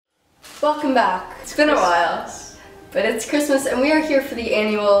Welcome back. It's been a while, but it's Christmas and we are here for the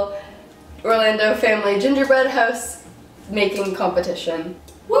annual Orlando Family Gingerbread House making competition.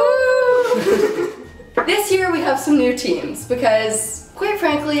 Woo! This year we have some new teams because, quite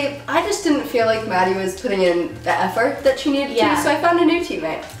frankly, I just didn't feel like Maddie was putting in the effort that she needed to, so I found a new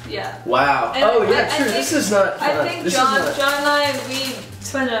teammate. Yeah. Wow. And oh yeah, true. This is not fun. I think John and I, we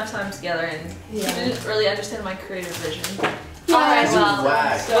spent enough time together and he didn't really understand my creative vision. Alright,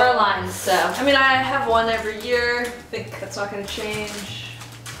 well, so, we're aligned, so. I mean, I have one every year. I think that's not going to change.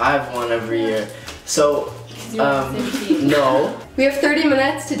 I have one every year. So, no. We have 30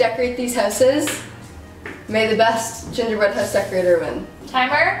 minutes to decorate these houses. May the best gingerbread house decorator win.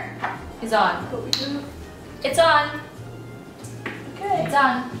 Timer is on. It's on. Okay. It's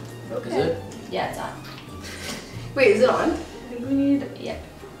on. Okay. Is it? Yeah, it's on. Wait, is it on? I think we need. Yep.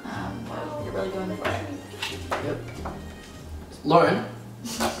 Well, you're really going for it. Yep. Lauren.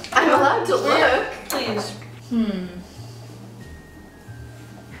 I'm allowed to look. Please.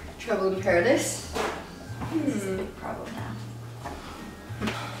 Trouble in paradise. This is a big problem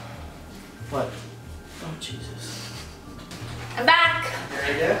now. What? Oh Jesus. I'm back.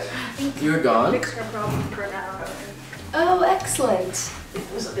 You were gone? Fix our problem for now. Oh, excellent. It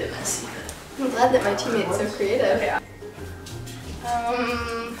was a bit messy. I'm glad that my teammate's so creative.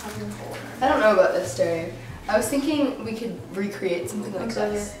 I don't know about this, Derry. I was thinking we could recreate something like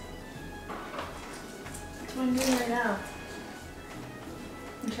this. That's what I'm doing right now.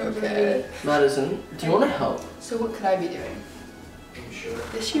 Okay. Madison, do you want to help? So what could I be doing? I'm sure.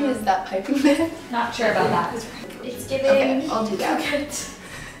 The issue is that piping bit. Not sure about that. It's giving. Okay, I'll do that.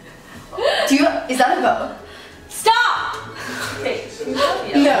 Do you? Is that a bow? Stop! Okay.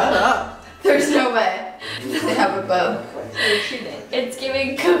 No. There's no way they have a bow. It's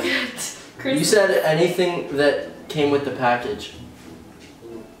giving coconut. You said anything that came with the package.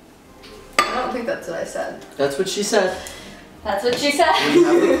 I don't think that's what I said. That's what she said. That's what she said. We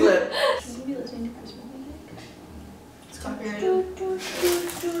have the clip. Should we be listening to Christmas music? It's copyrighted.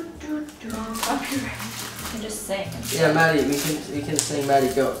 I'm just saying. Yeah, Maddie, we can sing.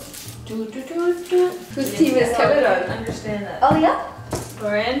 Maddie, go. Whose team is Kevin I on? understand that. Oh yeah.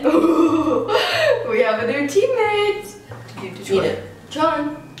 Lauren? Ooh, we have a new teammate. Eat it.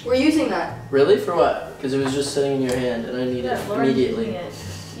 John, we're using that. Really? For what? Because it was just sitting in your hand and I need it Lauren's immediately. using it.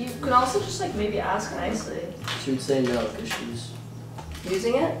 You could also just like maybe ask nicely. She would say no because she's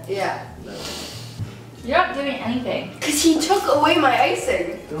Using it? Yeah. no. You're not doing anything. Because he took away my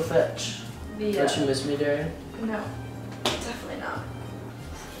icing. Go fetch. The, Don't you miss me, Darian? No, definitely not.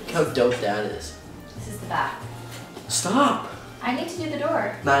 Look how dope that is. This is the back. Stop! I need to do the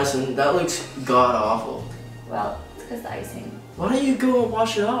door. Madison, that looks god awful. Well, it's because the icing. Why don't you go and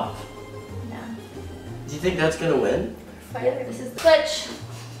wash it off? No. Do you think that's gonna win? Yep, this is the switch.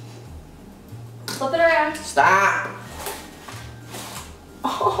 Flip it around. Stop!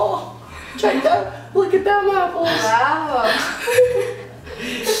 Oh, check that! Look at them apples! Wow.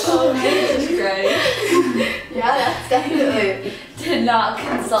 Oh, Jesus Christ. Yeah, that's definitely. Did not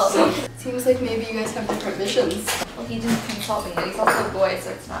consult me. Seems like maybe you guys have different visions. Well, he didn't consult me, but he's also a boy, so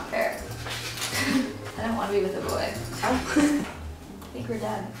it's not fair. I don't want to be with a boy. I think we're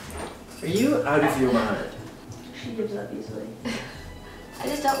done. Are you out of your mind? She gives up easily. I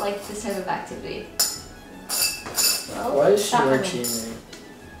just don't like this type of activity. Well, Why is she stop our for me. teammate?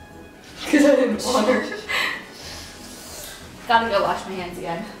 Because I didn't want her. Gotta go wash my hands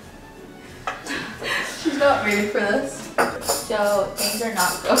again. She's not made for this. So things are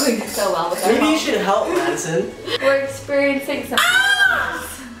not going so well with our Maybe you home. should help, Madison. We're experiencing some.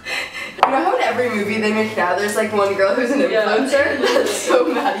 You know how in every movie they make now there's like one girl who's an influencer? That's so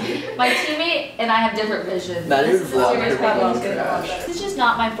Maddie. My teammate and I have different visions. Maddie would This is vlog serious her problem. being trash. This is just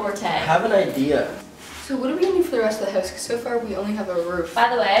not my forte. Have an idea. So what are we gonna do for the rest of the house? Because so far we only have a roof. By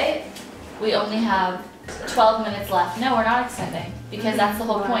the way, we only have 12 minutes left. No, we're not extending because that's the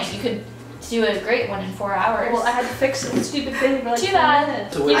whole point. You could do a great one in 4 hours. Well, I had to fix the stupid thing for like Too 10 bad.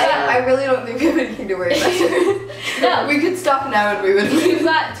 minutes. To waste I time. really don't think we have anything to worry about. No. We could stop now and we would. You've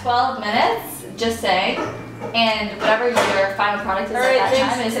got 12 minutes, just saying, and whatever your final product is Alright, at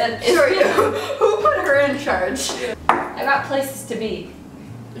that thanks. time is. Sorry, who put her in charge? I got places to be.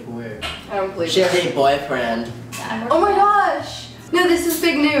 Like where? I don't believe She has that. a boyfriend. I'm Oh my working gosh! No, this is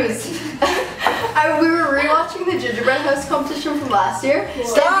big news. We were rewatching the Gingerbread House competition from last year.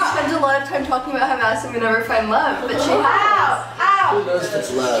 Stop! And we spent a lot of time talking about how Madison would never find love, but she has. Who knows if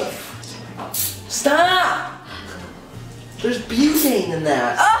it's love? Stop! There's butane in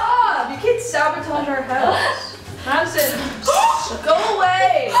that. Ah! You can't sabotage our house. Madison, go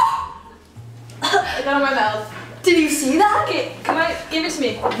away! I got on my mouth. Did you see that? Okay, come on, give it to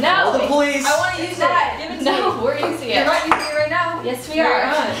me. Call No. the police. I want to use it. Give it to me. No, we're using You're it. not using it right now. Yes, we You're are.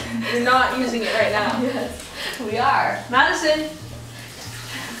 not. You're not using it right now. Yes, we are. Madison.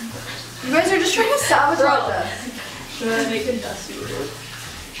 You guys are just trying to sabotage us. Should I make it dusty?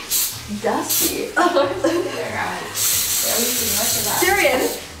 Dusty. There, yeah, we using much of that. Syrian.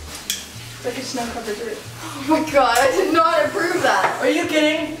 It's like a snow-covered roof. Oh my god, I did not approve that. Are you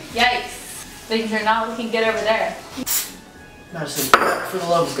kidding? Yikes. Things are not looking good over there. Madison, for the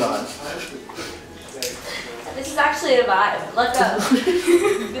love of God. This is actually a vibe. Look up.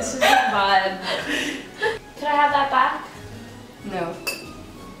 This is the vibe. Could I have that back? No.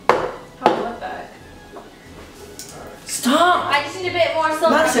 How what back? Stop! I just need a bit more silver.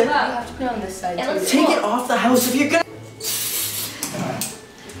 Madison, Look You up. have to put it on this side It too. looks Take cool. it off the house if you're gonna.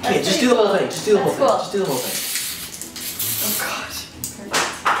 Okay, just do the whole thing. Just do the whole That's thing. cool. Just do the whole thing. Oh God.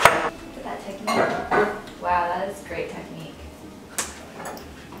 Look at that technique. Wow, that is great technique.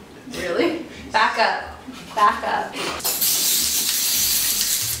 Really? Back up. Back up.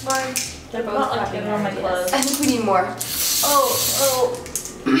 Mine. They're both Not like fucking they're on my ideas. clothes. I think we need more. Oh.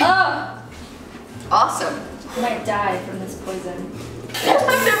 Awesome. I might die from this poison.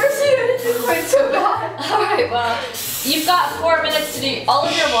 I've never seen anything quite so bad. Alright, well, you've got 4 minutes to do all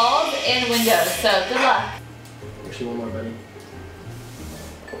of your walls and windows, so good luck. Actually, one more, buddy.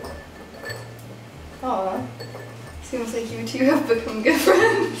 Aw. Seems like you two have become good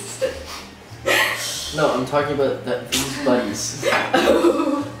friends. No, I'm talking about these buddies.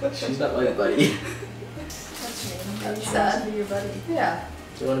 She's not my buddy. That's me. That's She sad. wants to be your buddy. Yeah.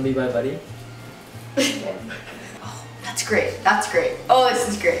 Do you want to be my buddy? Oh, that's great. That's great. Oh, this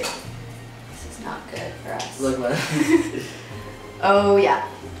is great. This is not good for us. Look, man. Oh, yeah.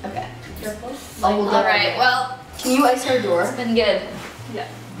 Okay. Careful. I'll hold it Alright, right. well, Can you ice our door? it's been good. Yeah.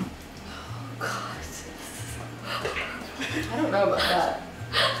 I don't know about that.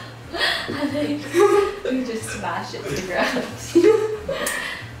 I think we just smash it to the ground.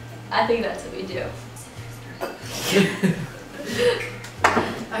 I think that's what we do.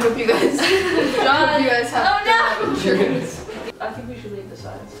 I hope you guys. I hope you guys have Oh, no! insurance. I think we should leave the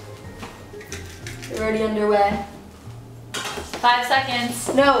sides. We're already underway. 5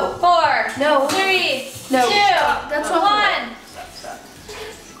 seconds. No. 4. No. 3. No. 2. That's not 1. Stop.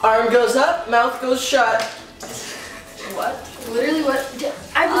 Arm goes up, mouth goes shut. What? Literally what?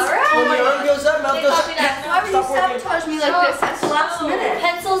 I was. Alright. When the arm goes up, mouth Okay, goes copy up. that. Why would you Stop working. sabotage me like this at the last minute?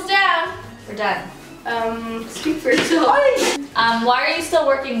 Pencils down. We're done. Speak for yourself. Why are you still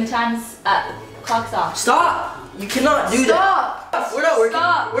working? The time's up. Clock's off. Stop! You cannot do that. Stop. We're not working.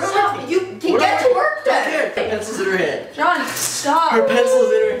 Stop. We're not Stop. working. You can We're get not to work Don't then. care. Her pencil's in her head. John, stop. Her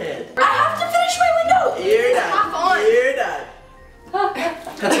pencil's in her head. I have to finish my window. You're It's half done. on. You're done.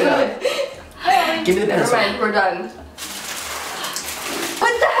 Pencil down. Give me the Never pencil. mind, we're done.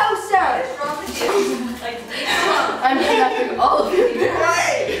 Put the house down. I'm kidnapping all of you.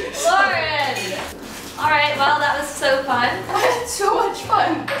 Hey! Lauren! Alright, well, that was so fun. I had so much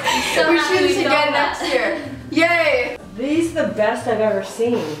fun. So we happy should do this we again filmed that. next year. Yay! These are the best I've ever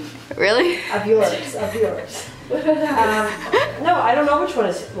seen Really? of yours. No, I don't know which one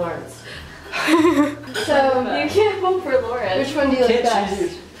is Lauren's. So, You can't vote for Lauren. which one do you like Can't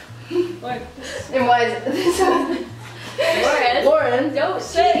best? choose Like, And why is it this one? Lauren. Lauren. Don't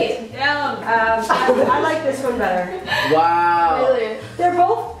shade. down. I like this one better. Wow. Really? They're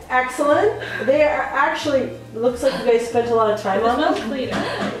both excellent. They are actually, looks like you guys spent a lot of time This on one's them.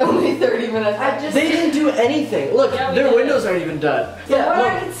 cleaner. Only 30 minutes. I just, They didn't do anything. Look, Yeah, we their did. windows aren't even done. from what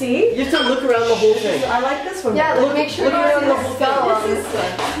I look. can see, You have to look around the whole thing. I like this one. Yeah, better. like make sure look you around see the the whole skull on thing. this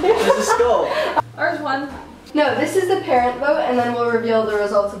one. There's a skull. Ours won. No, this is the parent vote, and then we'll reveal the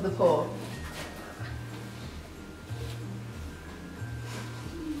results of the poll.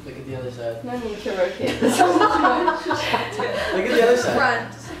 Look at the other side. No need to rotate this so much. Look at the other side.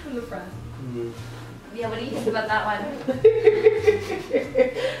 Front. Just from the front. Mhm. Yeah, what do you think about that one?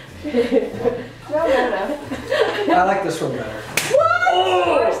 No. I like this one better.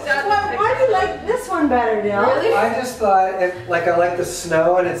 Why do you like this one better, Dale? Really? I just thought, I like the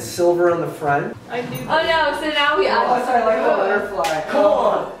snow and it's silver on the front. I knew Oh no, so now we Plus, I like the butterfly. Come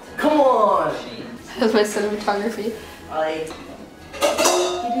on. Come on. That's my cinematography. I.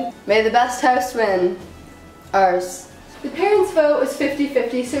 May the best house win. Ours. The parents' vote was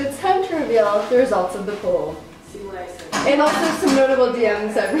 50-50, so it's time to reveal the results of the poll. And also some notable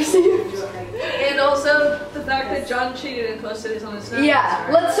DMs I've received. And also the fact that John cheated and posted his on his Snapchat. Yeah,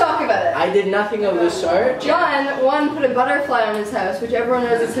 let's talk about it. I did nothing of the sort. John, one, put a butterfly on his house, which everyone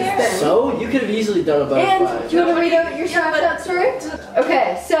knows is his thing. So you could have easily done a butterfly. And do you want to read out your Snapchat story?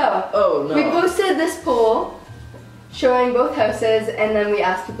 Okay, so Oh no. we posted this poll showing both houses, and then we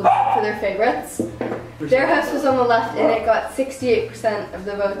asked people to vote for their favorites. Their house was on the left, and it got 68% of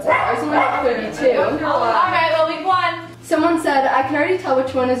the votes. Ours only got 32. Alright, well we won. Someone said, I can already tell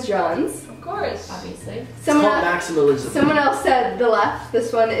which one is John's. Of course. Obviously. It's called maximalism. Someone else said the left.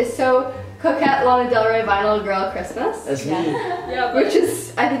 This one is so coquette, Lana Del Rey vinyl girl Christmas. That's me. Yeah, Which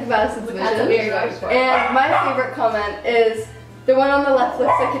is, I think, about since That's what we were going for. And my favorite comment is, the one on the left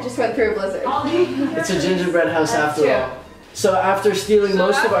looks like it just went through a blizzard. It's a gingerbread house That's after true. all. So after stealing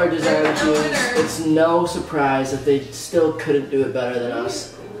most of our design that's the tunes, winner. it's no surprise that they still couldn't do it better than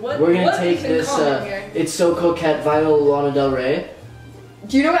us. We're gonna take this, It's So Coquette vinyl Lana Del Rey.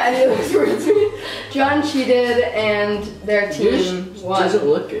 Do you know what any of those words mean? John cheated and their Yours team won. doesn't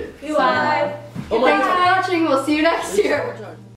look good. You lied. Oh my Thanks god. for watching. We'll see you next year.